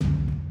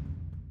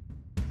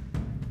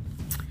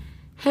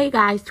Hey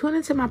guys, tune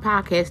into my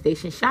podcast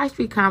station, Shy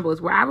Street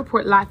Convos, where I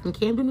report live from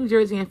Camden, New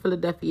Jersey and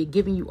Philadelphia,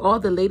 giving you all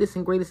the latest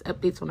and greatest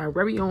updates on our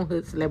very own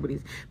hood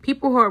celebrities.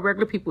 People who are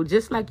regular people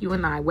just like you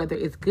and I. Whether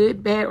it's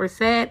good, bad, or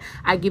sad,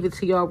 I give it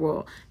to y'all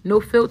raw. No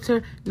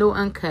filter, no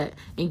uncut.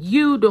 And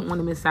you don't want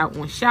to miss out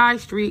on Shy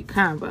Street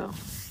Convo.